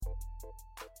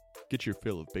Get your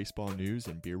fill of baseball news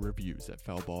and beer reviews at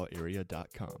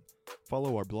foulballarea.com.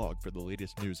 Follow our blog for the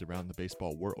latest news around the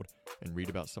baseball world and read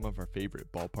about some of our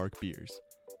favorite ballpark beers.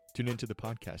 Tune into the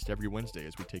podcast every Wednesday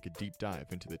as we take a deep dive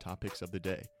into the topics of the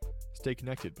day. Stay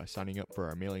connected by signing up for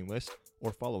our mailing list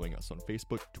or following us on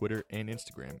Facebook, Twitter, and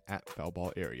Instagram at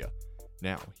foulballarea.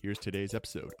 Now, here's today's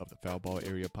episode of the Foul Ball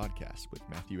Area Podcast with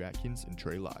Matthew Atkins and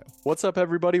Trey Lyle. What's up,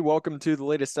 everybody? Welcome to the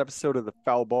latest episode of the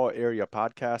Foul Ball Area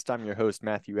Podcast. I'm your host,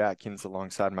 Matthew Atkins,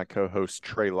 alongside my co-host,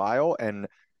 Trey Lyle, and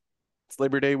it's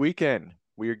Labor Day weekend.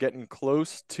 We are getting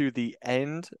close to the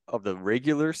end of the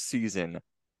regular season.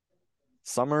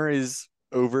 Summer is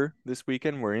over this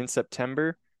weekend. We're in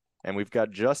September, and we've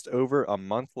got just over a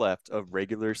month left of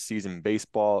regular season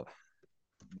baseball.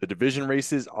 The division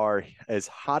races are as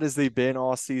hot as they've been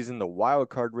all season. The wild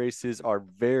card races are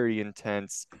very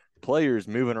intense. Players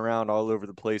moving around all over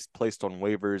the place, placed on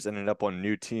waivers, ended up on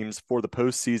new teams for the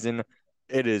postseason.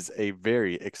 It is a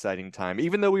very exciting time.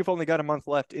 Even though we've only got a month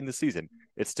left in the season,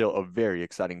 it's still a very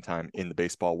exciting time in the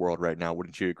baseball world right now.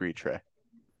 Wouldn't you agree, Trey?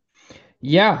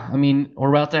 Yeah, I mean, we're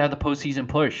about to have the postseason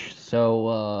push,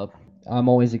 so I'm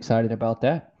always excited about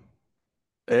that.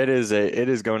 It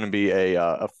is going to be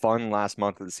a fun last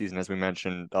month of the season, as we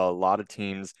mentioned. A lot of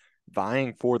teams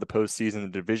vying for the postseason. The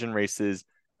division races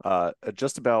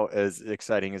just about as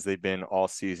exciting as they've been all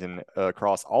season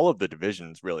across all of the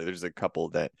divisions. Really, there's a couple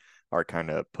that are kind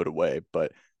of put away,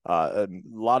 but a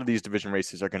lot of these division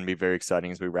races are going to be very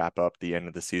exciting as we wrap up the end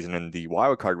of the season, and the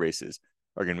wild card races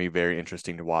are going to be very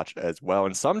interesting to watch as well.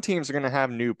 And some teams are going to have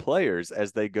new players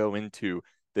as they go into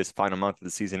this final month of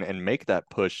the season and make that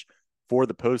push for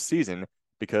the postseason,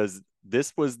 because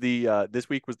this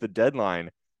week was the deadline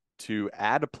to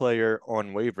add a player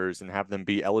on waivers and have them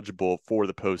be eligible for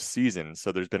the postseason.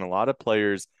 So there's been a lot of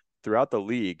players throughout the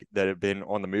league that have been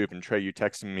on the move. And Trey, you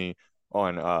texted me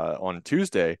on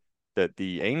Tuesday that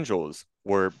the Angels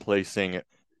were placing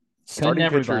starting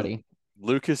pitcher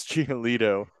Lucas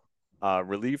Giolito,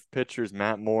 relief pitchers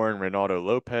Matt Moore and Renato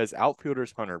Lopez,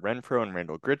 outfielders Hunter Renfroe and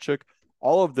Randall Grichuk,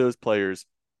 all of those players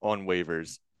on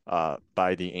waivers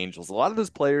by the Angels. A lot of those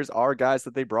players are guys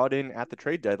that they brought in at the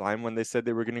trade deadline when they said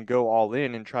they were going to go all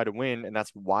in and try to win, and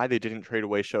that's why they didn't trade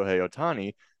away Shohei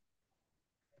Ohtani.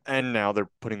 And now they're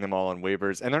putting them all on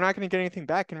waivers, and they're not going to get anything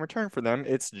back in return for them.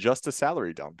 It's just a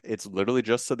salary dump. It's literally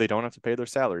just so they don't have to pay their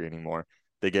salary anymore.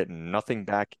 They get nothing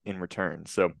back in return.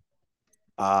 So,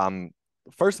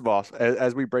 first of all,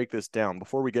 as we break this down,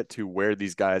 before we get to where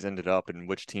these guys ended up and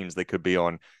which teams they could be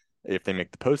on if they make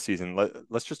the postseason,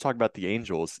 let's just talk about the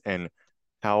Angels and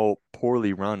how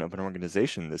poorly run of an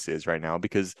organization this is right now,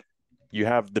 because you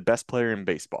have the best player in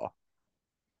baseball.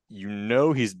 You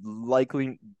know he's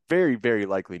likely, very, very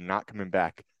likely not coming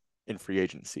back in free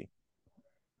agency.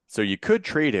 So you could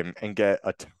trade him and get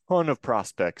a ton of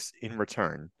prospects in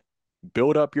return,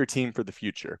 build up your team for the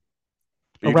future.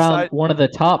 Around one of the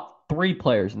top 3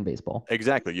 players in baseball.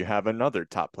 Exactly. You have another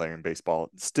top player in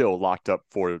baseball still locked up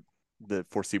for the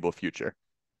foreseeable future.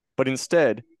 But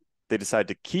instead, they decide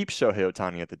to keep Shohei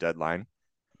Ohtani at the deadline,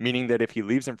 meaning that if he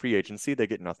leaves in free agency, they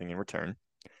get nothing in return.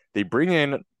 They bring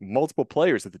in multiple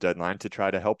players at the deadline to try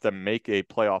to help them make a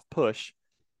playoff push.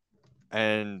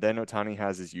 And then Ohtani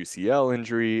has his UCL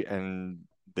injury, and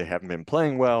they haven't been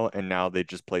playing well, and now they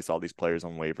just place all these players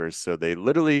on waivers. So they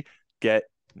literally get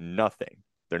nothing.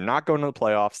 They're not going to the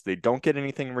playoffs. They don't get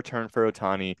anything in return for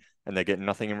Ohtani, and they get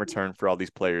nothing in return for all these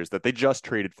players that they just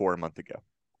traded for a month ago.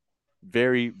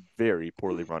 Very, very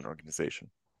poorly run organization.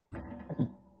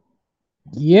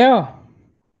 Yeah.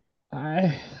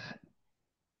 I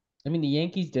mean, the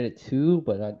Yankees did it too,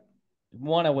 but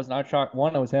one, I was not shocked.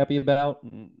 One, I was happy about.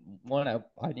 One,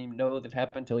 I didn't even know that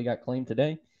happened until he got claimed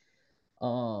today.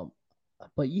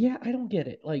 But yeah, I don't get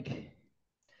it. Like,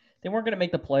 they weren't going to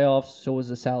make the playoffs, so it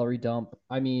was a salary dump.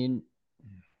 I mean,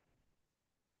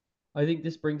 I think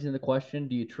this brings in the question: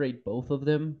 do you trade both of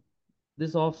them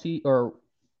this offseason, or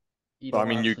you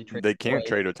don't they can't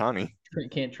trade Ohtani.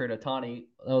 Can't trade Ohtani.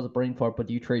 That was a brain fart. But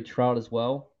do you trade Trout as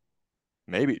well?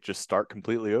 Maybe just start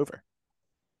completely over.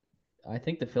 I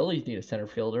think the Phillies need a center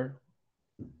fielder.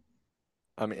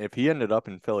 I mean, if he ended up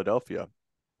in Philadelphia,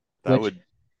 that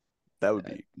would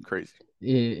be crazy.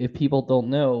 If people don't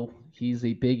know, he's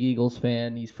a big Eagles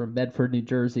fan. He's from Medford, New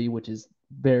Jersey, which is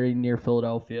very near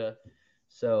Philadelphia.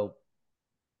 So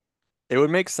it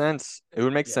would make sense. It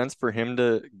would make sense for him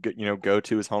to go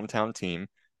to his hometown team.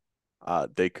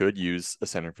 They could use a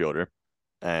center fielder,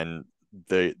 and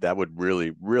that would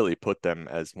really, really put them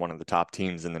as one of the top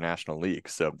teams in the National League.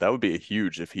 So that would be a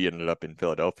huge if he ended up in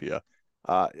Philadelphia.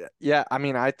 Yeah, I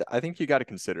mean, I think you got to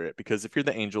consider it, because if you're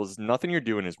the Angels, nothing you're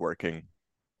doing is working.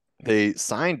 They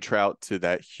signed Trout to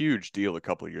that huge deal a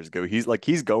couple of years ago.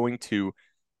 He's going to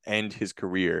end his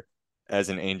career as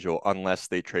an Angel unless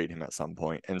they trade him at some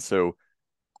point. And so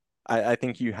I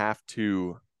think you have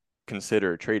to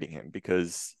consider trading him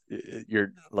because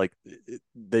you're like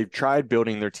they've tried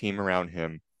building their team around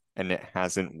him and it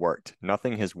hasn't worked.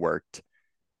 Nothing has worked.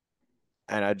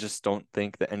 And I just don't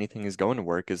think that anything is going to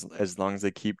work as long as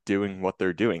they keep doing what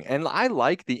they're doing. And I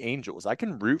like the Angels. I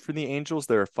can root for the Angels.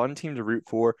 They're a fun team to root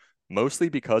for, mostly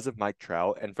because of Mike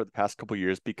Trout and for the past couple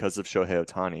years because of Shohei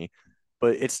Ohtani.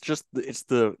 But it's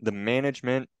the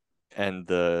management and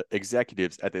the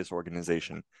executives at this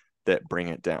organization that bring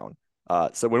it down.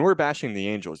 So when we're bashing the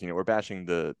Angels, we're bashing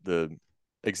the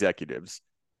executives.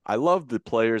 I love the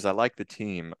players. I like the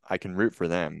team. I can root for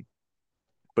them,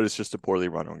 but it's just a poorly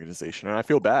run organization. And I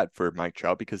feel bad for Mike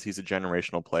Trout because he's a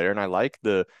generational player. And I like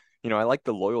the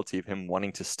loyalty of him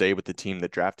wanting to stay with the team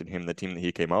that drafted him, the team that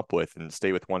he came up with, and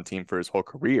stay with one team for his whole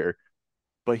career.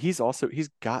 But he's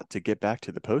got to get back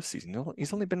to the postseason.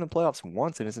 He's only been in the playoffs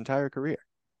once in his entire career.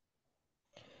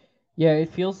 Yeah,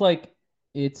 it feels like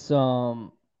it's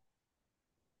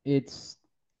it's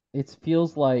it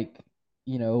feels like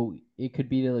it could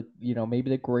be maybe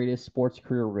the greatest sports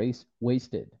career race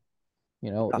wasted.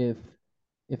 Yeah,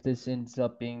 If this ends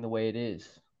up being the way it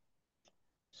is.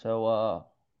 So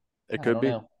it I could don't be.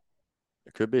 know.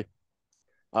 It could be.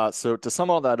 So to sum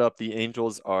all that up, the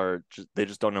Angels they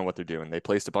just don't know what they're doing. They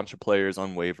placed a bunch of players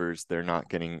on waivers. They're not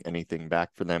getting anything back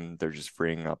for them. They're just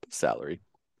freeing up salary.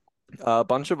 A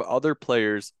bunch of other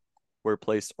players were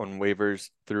placed on waivers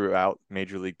throughout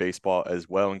Major League Baseball as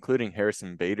well, including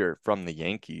Harrison Bader from the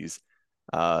Yankees.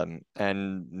 And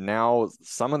now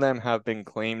some of them have been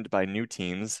claimed by new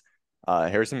teams.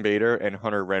 Harrison Bader and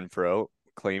Hunter Renfroe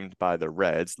claimed by the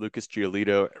Reds. Lucas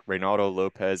Giolito, Reynaldo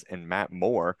Lopez, and Matt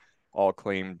Moore all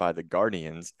claimed by the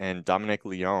Guardians. And Dominic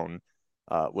Leone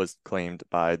was claimed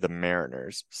by the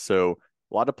Mariners. So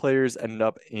a lot of players end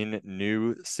up in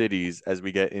new cities as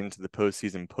we get into the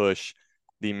postseason push.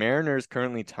 The Mariners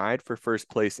currently tied for first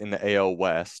place in the AL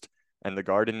West, and the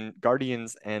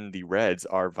Guardians and the Reds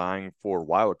are vying for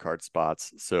wild card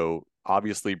spots. So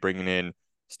obviously bringing in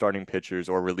starting pitchers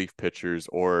or relief pitchers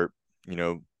or,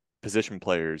 position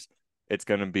players, it's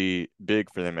going to be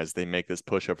big for them as they make this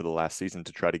push over the last season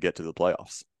to try to get to the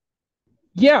playoffs.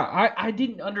 Yeah, I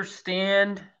didn't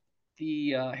understand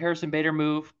the Harrison Bader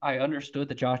move. I understood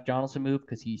the Josh Donaldson move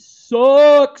because he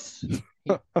sucks.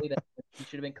 He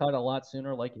should have been cut a lot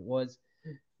sooner, like it was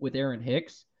with Aaron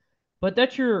Hicks. But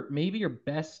that's maybe your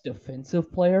best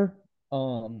defensive player,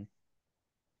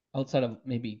 outside of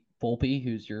maybe Volpe,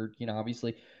 who's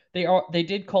obviously they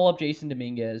did call up Jason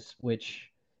Dominguez, which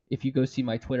if you go see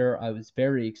my Twitter, I was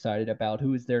very excited about,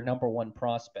 who is their number one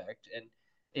prospect, and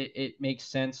it makes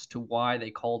sense to why they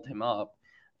called him up,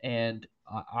 and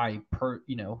I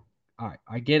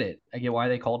get it. I get why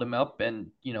they called him up,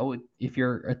 and if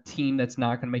you're a team that's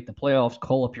not going to make the playoffs,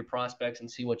 call up your prospects and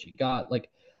see what you got. Like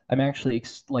I'm actually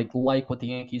like what the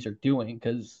Yankees are doing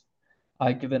because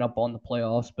I've given up on the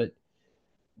playoffs, but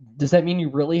does that mean you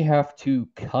really have to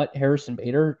cut Harrison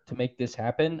Bader to make this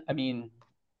happen? I mean,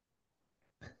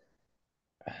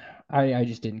 I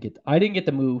just didn't get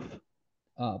the move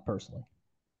personally.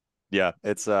 Yeah,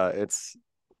 it's an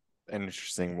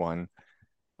interesting one.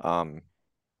 Um,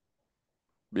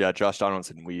 yeah, Josh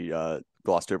Donaldson, we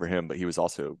glossed over him, but he was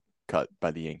also cut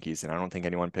by the Yankees, and I don't think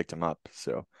anyone picked him up.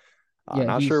 So Yeah,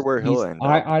 not sure where he'll end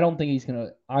up. I don't think he's gonna.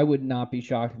 I would not be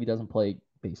shocked if he doesn't play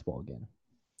baseball again.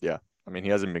 Yeah, I mean he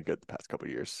hasn't been good the past couple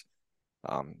of years.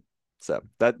 Um, so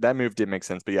that move did make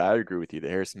sense, but yeah, I agree with you. The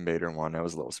Harrison Bader one, I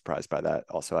was a little surprised by that.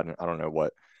 Also, I don't know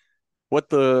what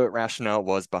the rationale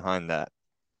was behind that.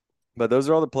 But those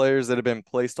are all the players that have been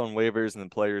placed on waivers and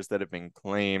the players that have been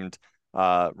claimed.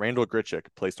 Randall Grichuk,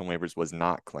 placed on waivers, was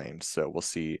not claimed, so we'll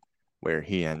see where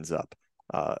he ends up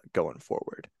going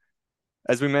forward.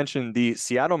 As we mentioned, the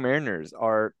Seattle Mariners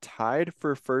are tied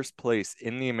for first place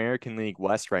in the American League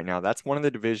West right now. That's one of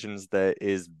the divisions that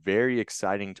is very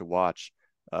exciting to watch.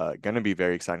 Going to be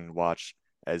very exciting to watch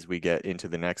as we get into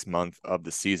the next month of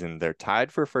the season. They're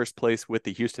tied for first place with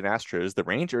the Houston Astros. The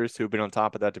Rangers, who've been on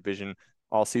top of that division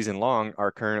all season long,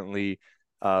 are currently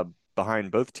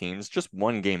behind both teams, just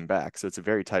one game back. So it's a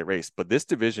very tight race. But this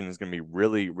division is going to be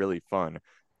really, really fun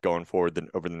going forward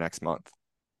over the next month.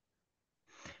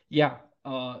 Yeah,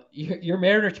 your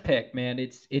Mariners pick, man,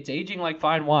 it's aging like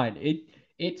fine wine.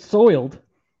 It soiled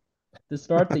to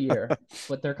start the year,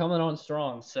 but they're coming on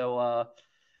strong. So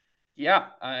yeah,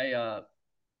 I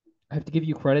have to give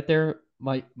you credit there,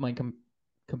 my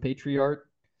compatriot.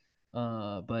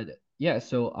 But yeah,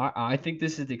 so I think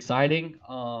this is exciting.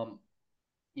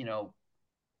 You know,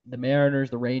 the Mariners,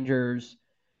 the Rangers,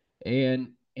 and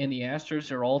the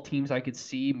Astros are all teams I could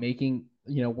see making,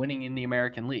 winning in the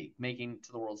American League, making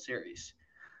to the World Series.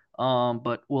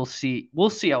 But we'll see. We'll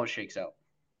see how it shakes out.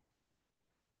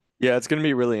 Yeah, it's going to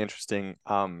be really interesting.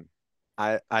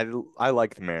 I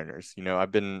like the Mariners.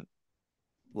 I've been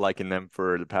liking them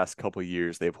for the past couple of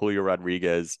years. They have Julio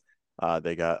Rodriguez.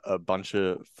 They got a bunch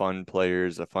of fun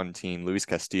players, a fun team. Luis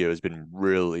Castillo has been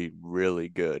really, really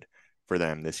good for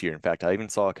them this year. In fact, I even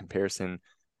saw a comparison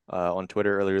on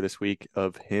Twitter earlier this week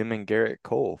of him and Garrett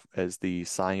Cole as the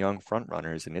Cy Young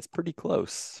frontrunners, and it's pretty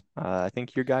close. I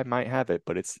think your guy might have it,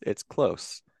 but it's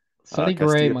close. Sonny Gray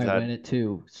Castillo's might had win it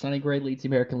too. Sonny Gray leads the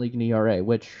American League in ERA,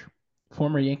 which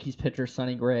former Yankees pitcher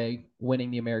Sonny Gray winning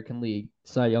the American League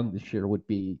Cy Young this year would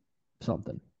be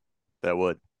something. That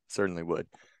would certainly would.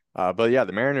 But yeah,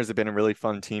 the Mariners have been a really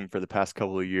fun team for the past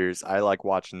couple of years. I like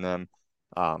watching them.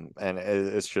 And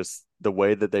it's just the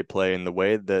way that they play and the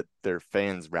way that their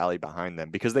fans rally behind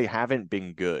them because they haven't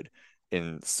been good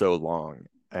in so long.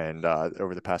 And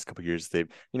over the past couple of years,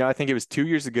 I think it was 2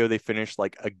 years ago they finished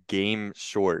like a game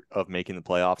short of making the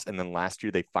playoffs, and then last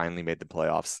year they finally made the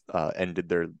playoffs, ended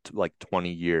their like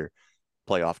 20-year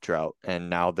playoff drought, and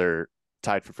now they're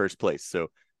tied for first place. So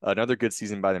another good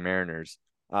season by the Mariners.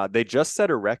 They just set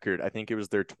a record. I think it was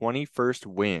their 21st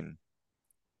win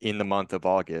in the month of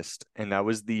August, and that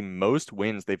was the most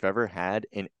wins they've ever had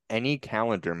in any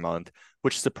calendar month,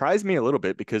 which surprised me a little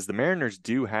bit because the Mariners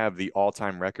do have the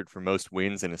all-time record for most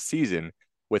wins in a season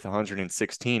with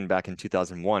 116 back in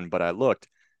 2001. But I looked,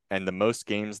 and the most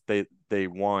games they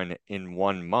won in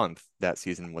 1 month that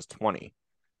season was 20.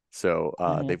 So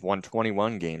they've won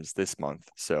 21 games this month.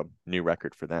 So new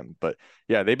record for them. But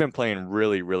yeah, they've been playing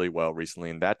really, really well recently.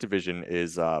 And that division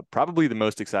is probably the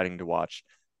most exciting to watch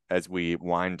as we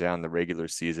wind down the regular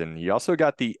season. You also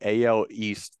got the AL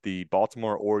East, the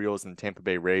Baltimore Orioles and Tampa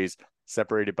Bay Rays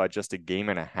separated by just a game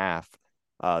and a half.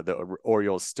 The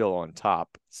Orioles still on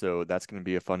top. So that's going to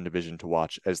be a fun division to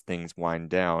watch as things wind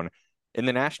down. In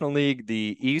the National League,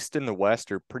 the East and the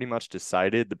West are pretty much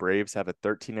decided. The Braves have a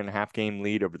 13.5 game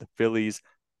lead over the Phillies.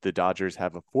 The Dodgers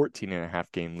have a 14.5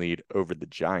 game lead over the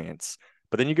Giants.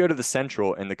 But then you go to the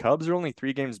Central, and the Cubs are only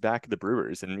 3 games back of the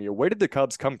Brewers. And where did the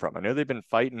Cubs come from? I know they've been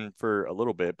fighting for a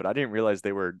little bit, but I didn't realize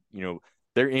they were,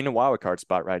 they're in a wild card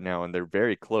spot right now, and they're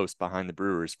very close behind the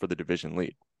Brewers for the division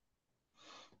lead.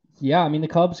 Yeah, I mean the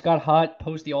Cubs got hot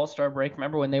post the All-Star break.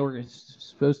 Remember when they were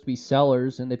supposed to be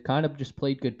sellers, and they've kind of just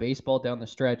played good baseball down the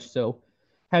stretch. So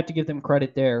had to give them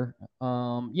credit there.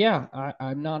 Yeah,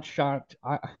 I'm not shocked.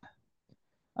 I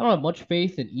don't have much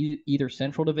faith in either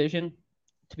Central Division,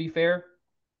 to be fair.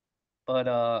 But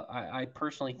I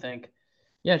personally think,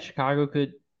 yeah, Chicago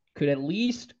could at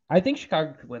least. I think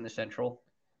Chicago could win the Central.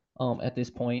 At this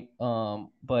point.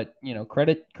 But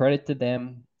credit to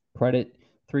them. Credit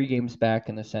 3 games back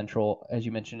in the Central, as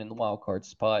you mentioned in the wild card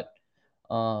spot.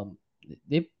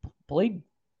 They played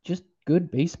just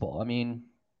good baseball. I mean,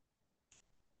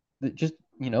 just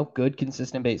good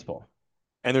consistent baseball.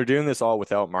 And they're doing this all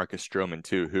without Marcus Stroman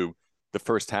too, who the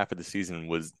first half of the season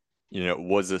was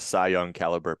a Cy Young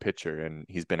caliber pitcher, and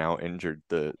he's been out injured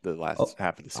the last Oh,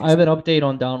 half of the I have season. an update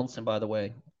on Donaldson, by the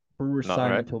way. Brewers Not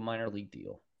signed right. him to a minor league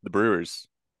deal. The Brewers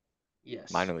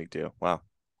Yes. minor league deal. Wow.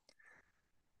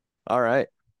 All right.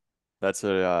 That's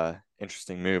a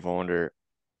interesting move. I wonder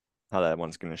how that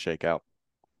one's going to shake out.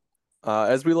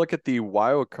 As we look at the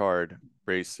wild card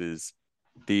races,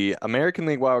 the American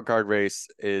League wild card race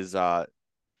is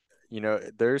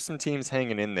there's some teams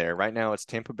hanging in there. Right now it's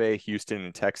Tampa Bay, Houston,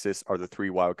 and Texas are the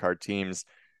 3 wild card teams.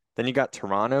 Then you got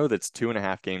Toronto that's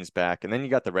 2.5 games back, and then you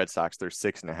got the Red Sox, they're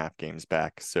 6.5 games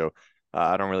back. So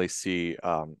I don't really see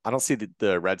I don't see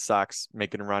the Red Sox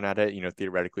making a run at it.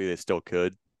 Theoretically they still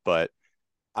could, but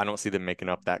I don't see them making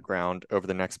up that ground over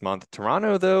the next month.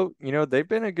 Toronto, though, they've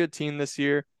been a good team this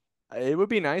year. It would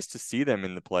be nice to see them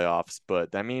in the playoffs,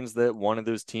 but that means that one of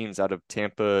those teams out of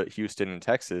Tampa, Houston, and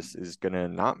Texas is going to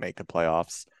not make the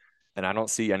playoffs. And I don't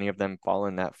see any of them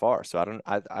falling that far. So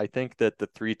I think that the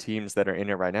 3 teams that are in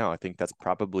it right now, I think that's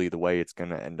probably the way it's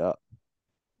going to end up.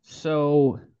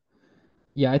 So,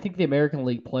 yeah, I think the American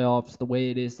League playoffs, the way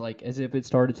it is, like as if it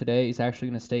started today, is actually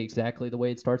going to stay exactly the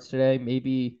way it starts today.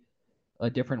 Maybe a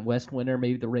different West winner,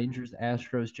 maybe the Rangers, the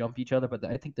Astros jump each other, but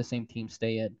I think the same teams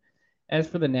stay in. As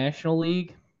for the National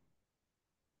League,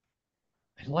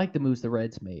 I like the moves the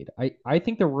Reds made. I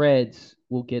think the Reds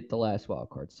will get the last wild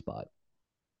card spot.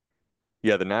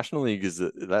 Yeah, the National League is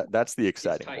that's the It's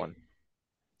exciting tight. one.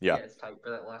 Yeah. Yeah, it's tight for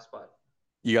that last spot.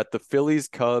 You got the Phillies,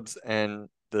 Cubs, and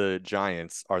the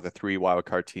Giants are the 3 wild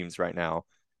card teams right now.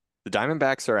 The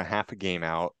Diamondbacks are a half a game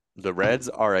out. The Reds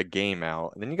are a game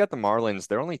out. And then you got the Marlins.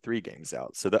 They're only 3 games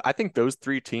out. So I think those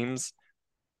 3 teams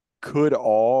could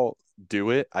all do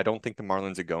it. I don't think the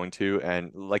Marlins are going to.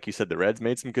 And like you said, the Reds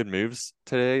made some good moves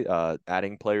today,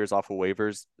 adding players off of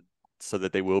waivers so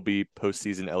that they will be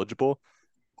postseason eligible.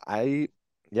 I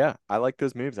yeah, I like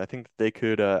those moves. I think they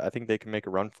could I think they can make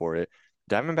a run for it.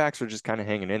 Diamondbacks are just kind of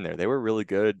hanging in there. They were really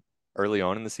good early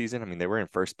on in the season. I mean, they were in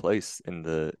first place in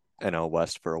the NL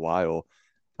West for a while.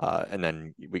 And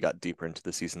then we got deeper into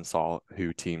the season, saw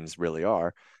who teams really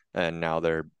are, and now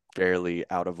they're barely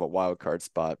out of a wild card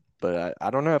spot. But I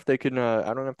don't know if they can.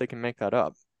 I don't know if they can make that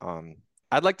up.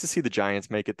 I'd like to see the Giants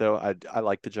make it though. I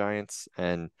like the Giants,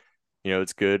 and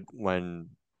it's good when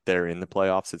they're in the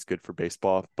playoffs. It's good for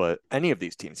baseball. But any of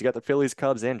these teams, you got the Phillies,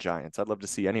 Cubs, and Giants. I'd love to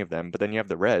see any of them. But then you have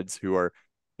the Reds, who are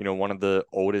one of the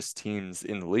oldest teams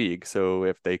in the league. So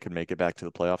if they could make it back to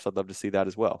the playoffs, I'd love to see that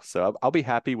as well. So I'll be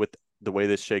happy with the way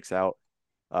this shakes out,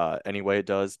 any way it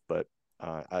does. But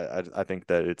I think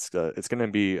that it's going to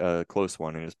be a close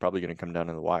one, and it's probably going to come down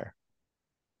to the wire.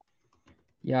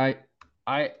 Yeah,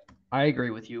 I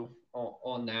agree with you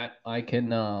on that. I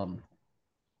can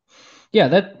yeah,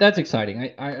 that's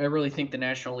exciting. I really think the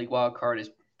National League wild card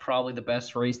is probably the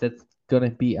best race that's going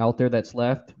to be out there that's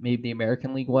left. Maybe the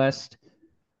American League West.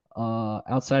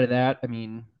 Outside of that, I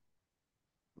mean,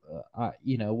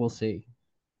 we'll see.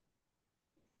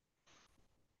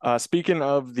 Speaking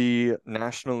of the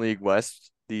National League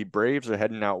West, the Braves are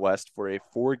heading out west for a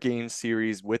 4-game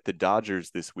series with the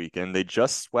Dodgers this weekend. They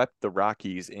just swept the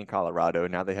Rockies in Colorado.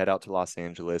 Now they head out to Los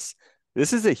Angeles.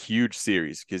 This is a huge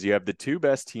series because you have the 2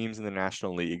 best teams in the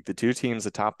National League, the 2 teams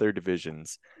atop their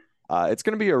divisions. It's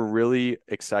going to be a really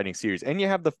exciting series. And you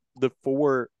have the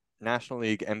 4 National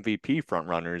League MVP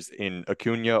frontrunners in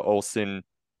Acuna, Olsen,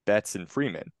 Betts, and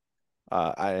Freeman.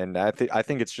 I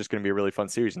think it's just going to be a really fun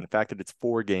series. And the fact that it's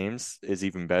 4 games is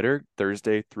even better.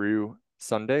 Thursday through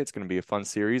Sunday, it's going to be a fun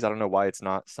series. I don't know why it's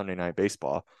not Sunday Night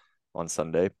Baseball on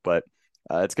Sunday, but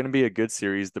it's going to be a good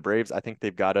series. The Braves, I think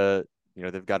they've got to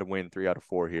win 3 out of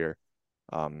 4 here.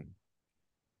 They're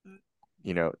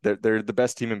the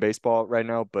best team in baseball right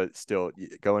now, but still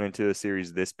going into a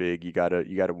series this big, you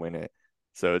gotta win it.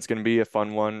 So it's going to be a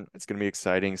fun one. It's going to be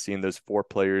exciting seeing those 4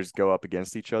 players go up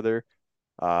against each other.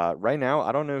 Right now,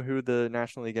 I don't know who the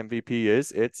National League MVP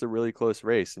is. It's a really close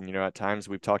race. And, at times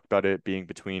we've talked about it being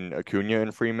between Acuna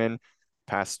and Freeman.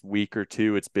 Past week or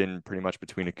two, it's been pretty much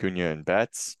between Acuna and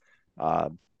Betts.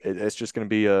 It's just going to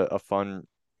be a fun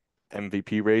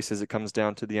MVP race as it comes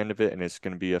down to the end of it. And it's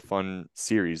going to be a fun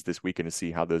series this weekend to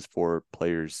see how those 4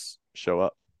 players show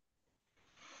up.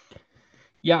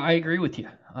 Yeah, I agree with you.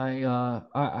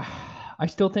 I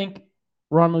still think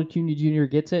Ronald Acuna Jr.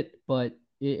 gets it, but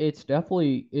it's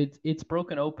definitely it's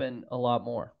broken open a lot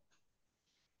more.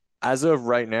 As of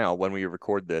right now, when we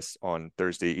record this on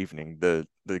Thursday evening, the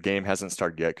game hasn't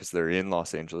started yet because they're in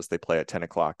Los Angeles. They play at 10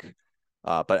 o'clock.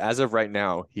 But as of right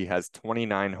now, he has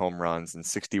 29 home runs and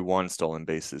 61 stolen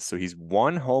bases. So he's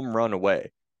 1 home run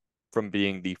away from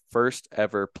being the first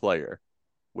ever player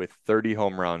with 30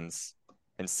 home runs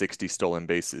and 60 stolen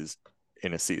bases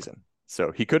in a season.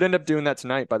 So he could end up doing that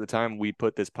tonight by the time we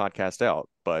put this podcast out.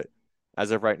 But as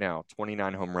of right now,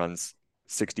 29 home runs,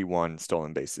 61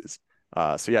 stolen bases.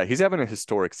 So yeah, he's having a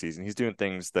historic season. He's doing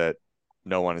things that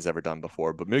no one has ever done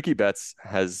before. But Mookie Betts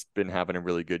has been having a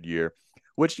really good year,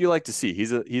 which you like to see.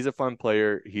 He's a fun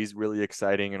player. He's really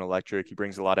exciting and electric. He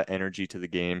brings a lot of energy to the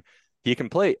game. He can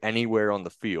play anywhere on the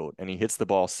field, and he hits the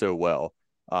ball so well.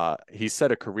 He's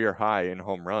set a career high in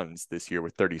home runs this year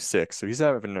with 36. So he's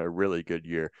having a really good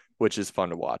year, which is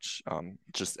fun to watch,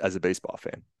 just as a baseball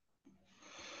fan.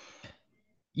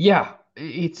 Yeah,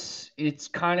 it's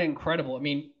kind of incredible. I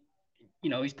mean,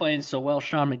 he's playing so well.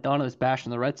 Sean McDonough is bashing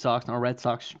the Red Sox, and the Red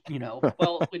Sox,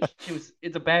 well,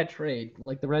 it's a bad trade.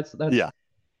 Like the Reds, Yeah.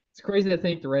 It's crazy to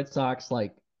think the Red Sox,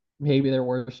 like, maybe their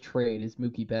worst trade is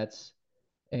Mookie Betts,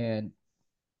 and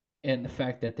the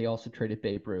fact that they also traded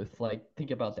Babe Ruth. Like,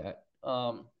 think about that.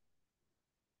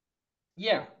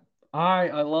 Yeah,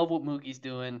 I love what Mookie's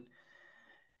doing.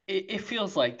 It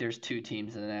feels like there's 2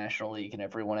 teams in the National League and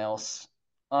everyone else.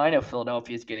 I know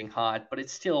Philadelphia's getting hot, but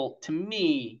it's still, to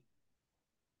me,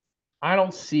 I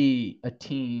don't see a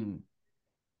team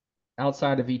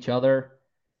outside of each other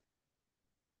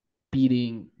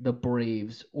beating the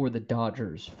Braves or the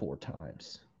Dodgers 4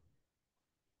 times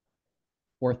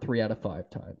or 3 out of 5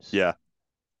 times. Yeah.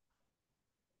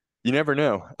 You never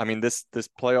know. I mean, this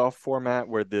playoff format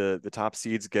where the top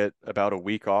seeds get about a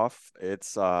week off,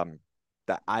 it's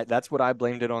that's what I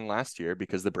blamed it on last year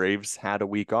because the Braves had a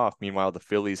week off. Meanwhile, the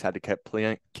Phillies had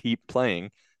to keep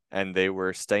playing and they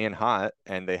were staying hot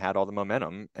and they had all the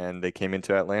momentum and they came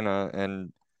into Atlanta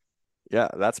and yeah,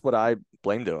 that's what I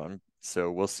blamed it on.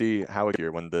 So we'll see how it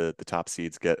here when the top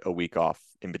seeds get a week off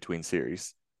in between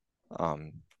series.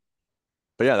 Um,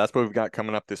 but yeah, that's what we've got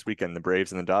coming up this weekend. The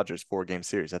Braves and the Dodgers 4-game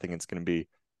series. I think it's going to be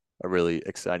a really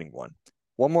exciting one.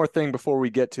 One more thing before we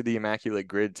get to the Immaculate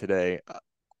Grid today.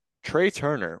 Trey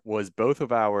Turner was both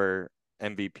of our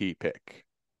MVP pick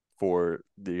for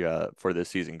this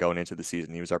season going into the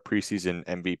season. He was our preseason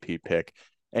MVP pick,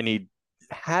 and he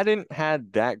hadn't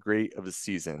had that great of a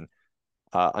season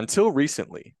until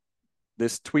recently.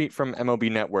 This tweet from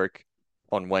MLB Network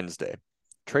on Wednesday.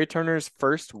 Trey Turner's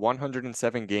first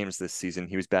 107 games this season,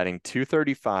 he was batting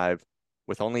 .235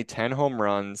 with only 10 home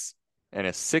runs and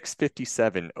a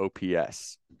 .657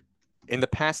 OPS. In the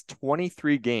past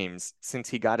 23 games since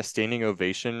he got a standing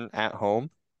ovation at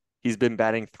home, he's been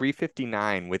batting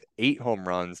 .359 with 8 home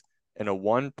runs and a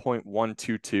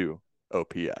 1.122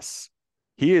 OPS.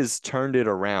 He has turned it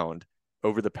around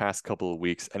over the past couple of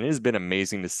weeks, and it has been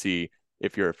amazing to see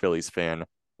if you're a Phillies fan.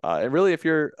 And really, if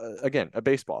you're, again, a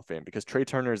baseball fan, because Trey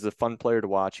Turner is a fun player to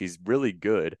watch. He's really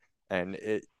good. And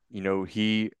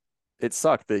it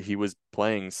sucked that he was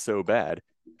playing so bad.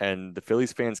 And the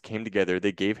Phillies fans came together.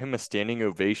 They gave him a standing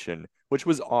ovation, which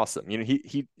was awesome.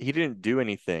 He didn't do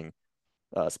anything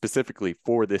specifically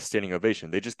for this standing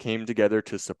ovation. They just came together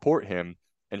to support him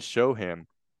and show him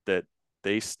that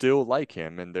they still like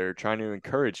him and they're trying to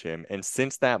encourage him. And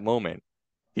since that moment,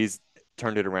 he's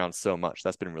turned it around so much.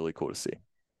 That's been really cool to see.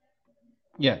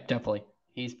 Yeah, definitely.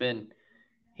 He's been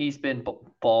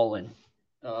balling.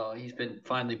 He's been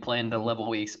finally playing the level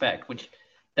we expect, which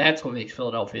that's what makes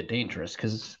Philadelphia dangerous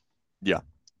because yeah,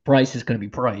 Bryce is going to be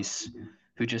Bryce,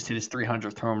 who just hit his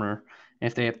 300th homer. And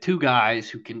if they have two guys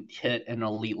who can hit an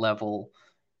elite level,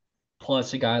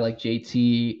 plus a guy like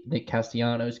JT, Nick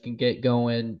Castellanos can get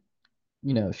going,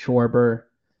 Schwarber,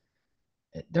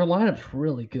 their lineup's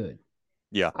really good.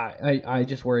 yeah, I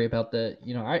just worry about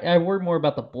I worry more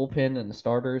about the bullpen than the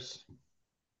starters.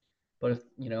 But if,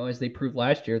 as they proved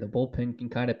last year, the bullpen can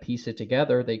kind of piece it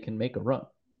together, they can make a run.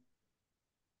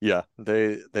 yeah.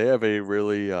 They have a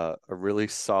really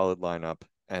solid lineup,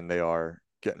 and they are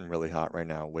getting really hot right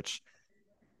now, which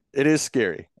it is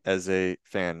scary as a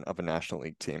fan of a National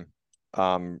League team.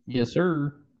 Yes,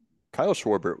 sir. Kyle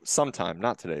Schwarber, sometime,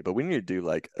 not today, but we need to do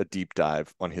like a deep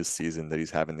dive on his season that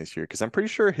he's having this year because I'm pretty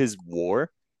sure his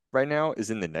WAR right now is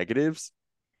in the negatives,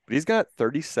 but he's got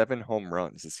 37 home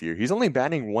runs this year. He's only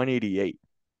batting 188.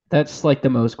 That's like the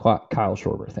most Kyle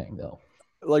Schwarber thing, though.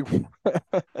 Like,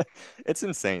 it's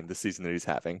insane the season that he's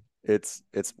having. It's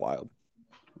wild.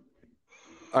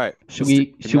 All right, Should let's do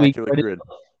we should we Immaculate Grid.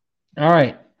 All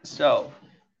right. So,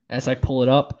 as I pull it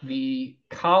up, the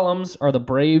columns are the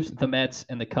Braves, the Mets,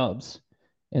 and the Cubs,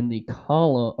 and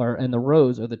the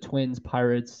rows are the Twins,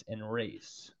 Pirates, and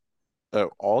Rays.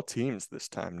 Oh, all teams this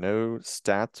time. No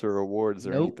stats or awards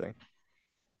or Nope. anything.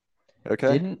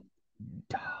 Okay. Didn't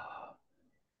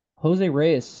Jose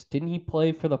Reyes, didn't he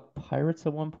play for the Pirates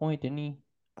at one point? Didn't he?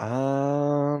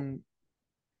 Um,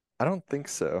 I don't think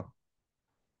so.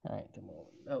 All right.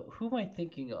 Oh, who am I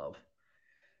thinking of?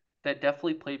 That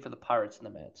definitely played for the Pirates and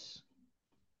the Mets.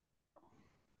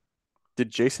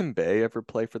 Did Jason Bay ever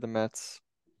play for the Mets?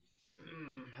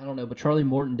 I don't know, but Charlie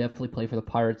Morton definitely played for the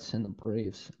Pirates and the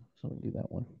Braves. So we do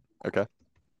that one. Okay.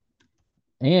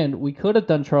 And we could have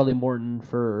done Charlie Morton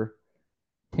for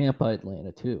Tampa,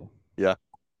 Atlanta too. Yeah.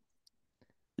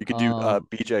 You could do Um,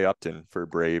 BJ Upton for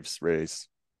Braves, Rays.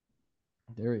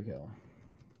 there we go.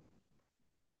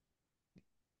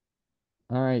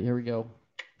 All right, here we go.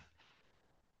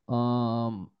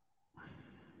 Um,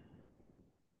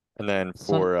 And then Sun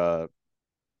for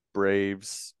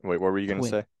Braves, wait, what were you gonna Twin.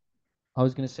 say? I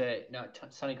was gonna say no.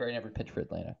 Sonny Gray never pitched for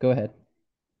Atlanta. Go ahead.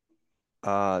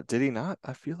 Did he not?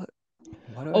 I feel it.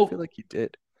 Why do I feel Oh, like he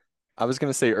did? I was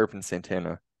gonna say Urban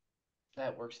Santana.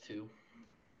 that works too.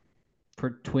 For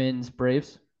Twins,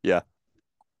 Braves. Yeah.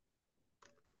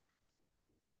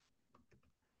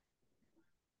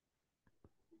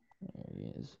 There he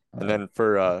is. All And right. then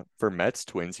for Mets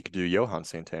Twins, you could do Johan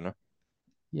Santana.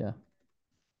 Yeah.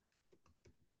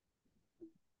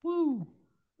 Woo.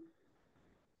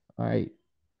 All right.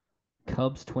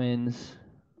 Cubs, Twins.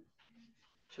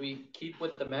 Should we keep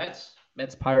with the Mets?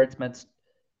 Mets, Pirates, Mets,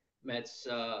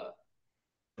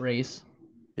 Rays.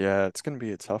 Yeah, it's gonna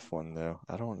be a tough one though.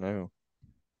 I don't know.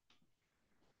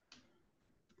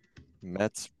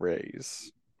 Mets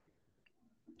Rays.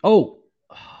 Oh,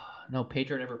 no,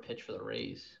 Pedro never pitched for the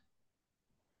Rays.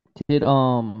 Did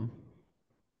Jose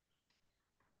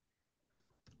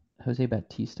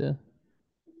Bautista?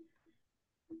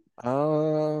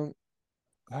 Um,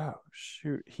 Oh,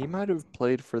 shoot. He might have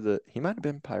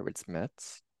been Pirates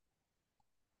Mets.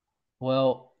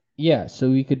 Well, yeah, so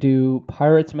we could do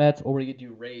Pirates Mets or we could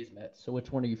do Rays Mets. So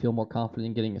which one do you feel more confident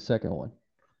in getting a second one?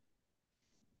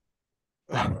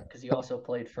 Because he also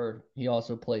played for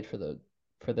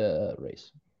the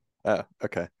Rays. Oh,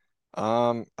 okay.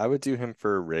 I would do him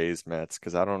for Rays Mets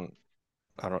because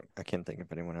I can't think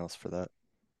of anyone else for that.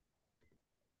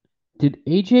 Did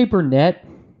AJ Burnett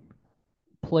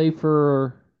play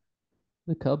for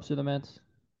the Cubs or the Mets?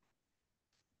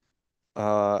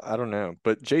 I don't know,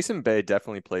 but Jason Bay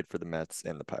definitely played for the Mets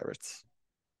and the Pirates.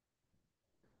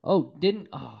 Oh, didn't.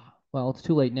 Oh, well, it's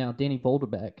too late now. Danny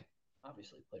Vogelbach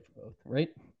obviously played for both, right?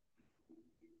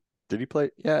 Did he play?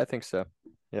 Yeah, I think so.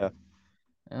 Yeah.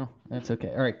 Oh, that's okay.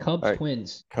 All right, Cubs All right.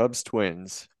 Twins. Cubs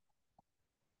Twins.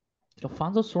 Did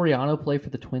Alfonso Soriano play for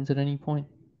the Twins at any point?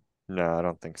 No, I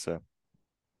don't think so.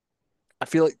 I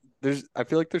feel like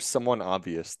there's someone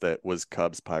obvious that was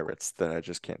Cubs Pirates that I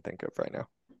just can't think of right now.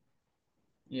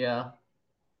 Yeah.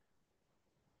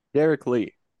 Derek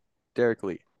Lee. Derek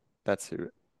Lee. That's who.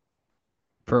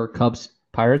 For Cubs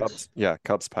Pirates?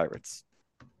 Cubs Pirates.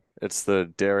 It's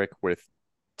the Derek with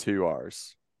two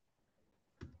R's.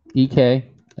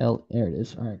 DKL. There it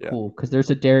is. All right, Yeah. cool. Because there's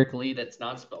a Derek Lee that's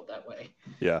not spelled that way.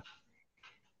 Yeah.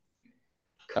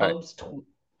 Cubs.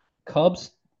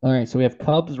 Cubs. All right, so we have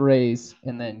Cubs Rays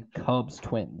and then Cubs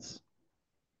Twins.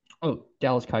 Oh,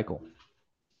 Dallas Keuchel.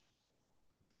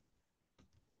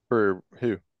 For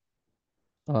who?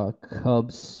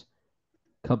 Cubs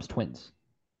Twins.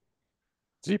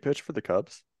 Did he pitch for the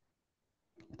Cubs?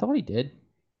 I thought he did.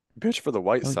 He pitched for the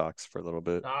White Sox for a little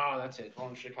bit. Oh, that's it.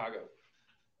 On Chicago.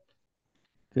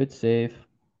 Good save.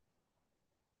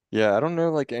 Yeah, I don't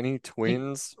know like any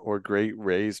Twins or great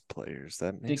Rays players.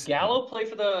 That makes Did Gallo play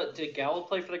for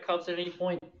the Cubs at any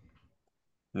point?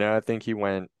 No, I think he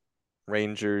went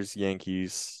Rangers,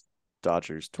 Yankees,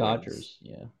 Dodgers, Twins. Dodgers,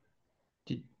 yeah.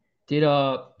 Did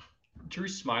Drew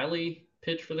Smiley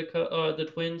pitch for the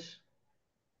Twins?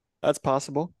 That's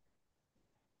possible.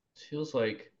 Feels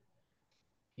like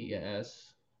he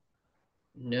has.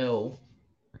 No.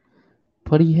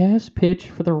 But he has pitched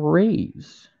for the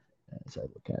Rays as I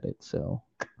look at it, so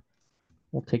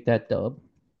we'll take that dub.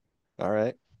 All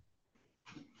right.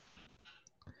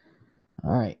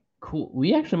 All right, cool.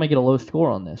 We actually might get a low score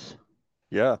on this.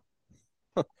 Yeah.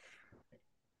 All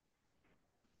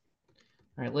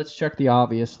right, let's check the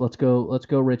obvious. Let's go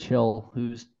Rich Hill,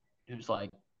 who's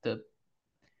like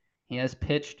he has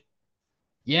pitched.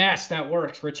 Yes, that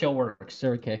works. Rich Hill works.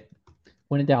 Okay.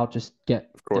 When in doubt, just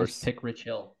pick Rich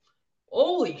Hill.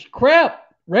 Holy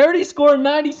crap! Rarity score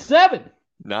 97.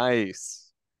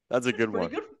 Nice. That's a good one.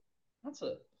 Good. That's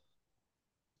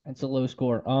a low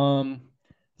score.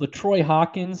 LaTroy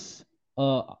Hawkins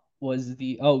was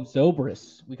the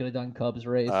Zobrist. We could have done Cubs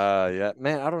Rays. Yeah.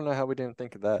 Man, I don't know how we didn't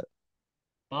think of that.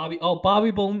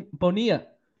 Bobby Bonilla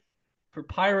for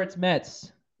Pirates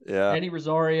Mets. Yeah. Eddie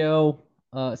Rosario,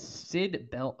 Sid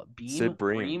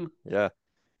Bream. Yeah.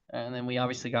 And then we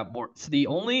obviously got more. So the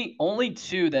only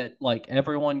two that like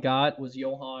everyone got was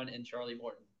Johan and Charlie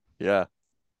Morton. Yeah.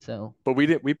 So. But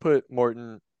we put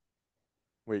Morton.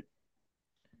 Wait.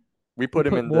 We put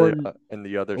him in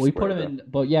the other. We put him in,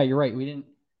 but yeah, you're right. We didn't.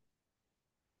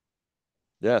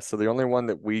 Yeah. So the only one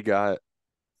that we got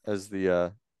as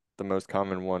the most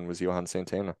common one was Johan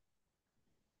Santana.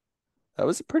 That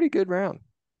was a pretty good round.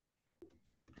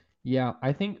 Yeah,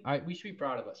 I think we should be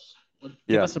proud of us.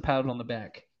 Give us a pat on the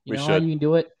back. You know how you can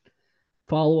do it?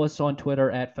 Follow us on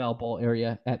Twitter at Foulball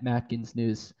Area, at Matkins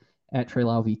News, at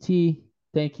TreyLauVT.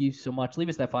 Thank you so much. Leave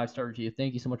us that 5-star review.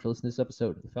 Thank you so much for listening to this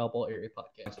episode of the Foulball Area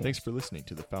Podcast. Thanks for listening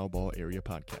to the Foulball Area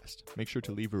Podcast. Make sure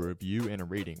to leave a review and a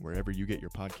rating wherever you get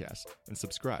your podcasts, and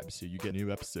subscribe so you get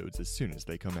new episodes as soon as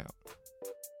they come out.